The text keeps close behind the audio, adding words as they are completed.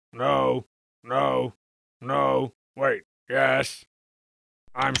No, no, no, wait, yes.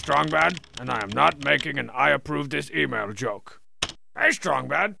 I'm Strongbad, and I am not making an I approve this email joke. Hey,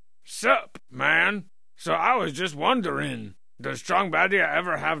 Strongbad. Sup, man? So I was just wondering, does Strongbadia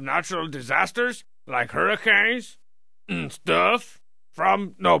ever have natural disasters, like hurricanes and stuff,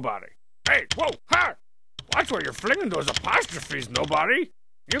 from nobody? Hey, whoa, ha! Watch where you're flinging those apostrophes, nobody.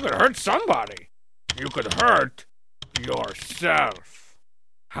 You could hurt somebody. You could hurt yourself.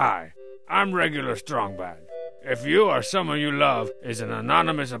 Hi, I'm regular Strongbad. If you or someone you love is an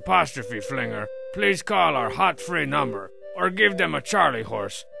anonymous apostrophe flinger, please call our hot free number or give them a Charlie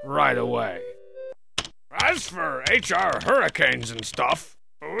horse right away. As for HR hurricanes and stuff,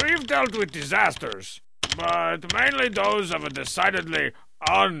 we've dealt with disasters, but mainly those of a decidedly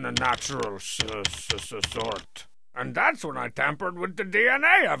unnatural sort. And that's when I tampered with the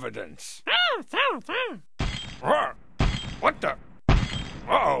DNA evidence. What the?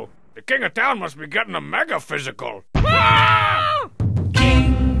 Uh-oh. The king of town must be getting a mega physical.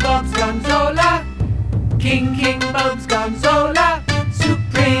 King Bob's Gonzola, King Bob's Gonzola,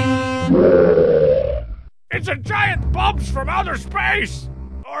 Supreme. It's a giant Bobs from outer space!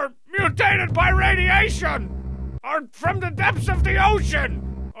 Or mutated by radiation! Or from the depths of the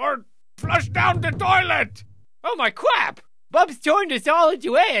ocean! Or flushed down the toilet! Oh my crap! Bubs turned us all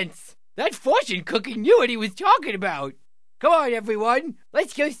into ants! That fortune cookie knew what he was talking about! Come on, everyone!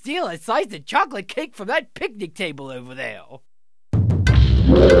 Let's go steal a slice of chocolate cake from that picnic table over there!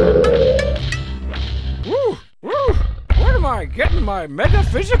 Woo! Where am I getting my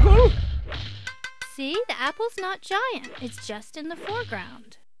metaphysical? See, the apple's not giant. It's just in the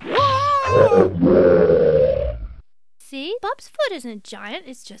foreground. See, Bob's foot isn't giant.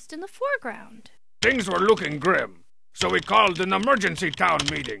 It's just in the foreground. Things were looking grim, so we called an emergency town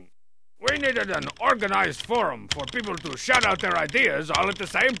meeting. We needed an organized forum for people to shout out their ideas all at the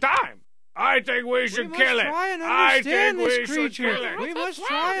same time. I think we should kill it. I think we should kill it. We must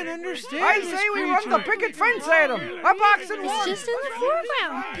try and understand I this say we creature. run the picket fence at him! A box and It's one! just in the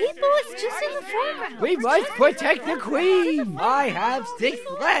foreground. People, it's just in the foreground. We must protect the queen! I have 6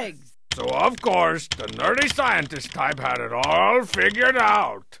 legs! So, of course, the nerdy scientist type had it all figured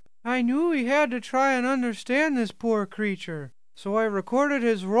out. I knew we had to try and understand this poor creature, so I recorded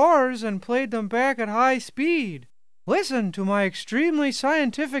his roars and played them back at high speed. Listen to my extremely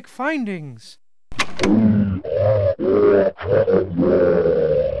scientific findings. Don't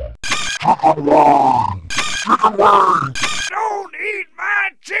eat my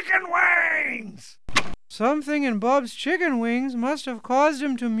chicken wings! Something in Bub's chicken wings must have caused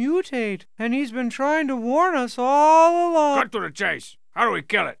him to mutate, and he's been trying to warn us all along. Cut to the chase. How do we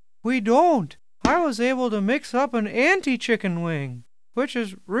kill it? We don't. I was able to mix up an anti-chicken wing, which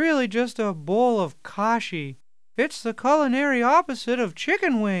is really just a bowl of kashi. It's the culinary opposite of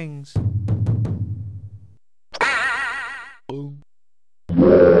chicken wings. Don't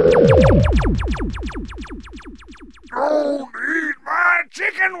eat my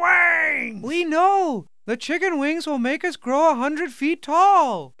chicken wings! We know! The chicken wings will make us grow 100 feet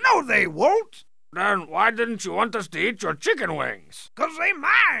tall. No, they won't. Then why didn't you want us to eat your chicken wings? 'Cause they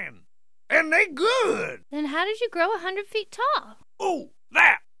mine. And they good. Then how did you grow 100 feet tall? Oh,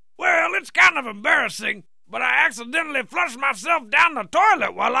 that. Well, it's kind of embarrassing, but I accidentally flushed myself down the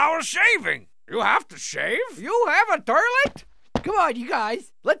toilet while I was shaving. You have to shave? You have a toilet? Come on, you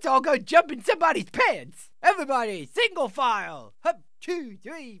guys. Let's all go jump in somebody's pants. Everybody, single file. Up, 2,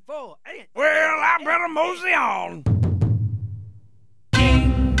 3, 4, 8. Well, I better mosey on.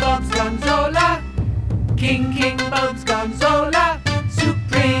 King Bob's Gonzola, King Bob's Gonzola,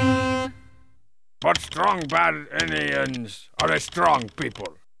 Supreme. But strong bad Indians are a strong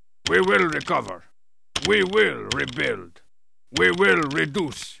people. We will recover. We will rebuild. We will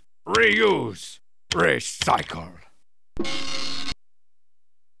reduce, reuse, recycle.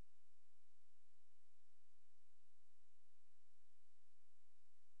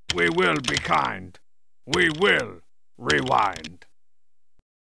 We will be kind. We will rewind.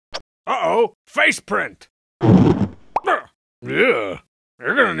 Uh-oh, face print. Yeah, you're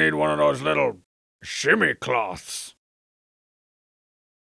gonna need one of those little shimmy cloths.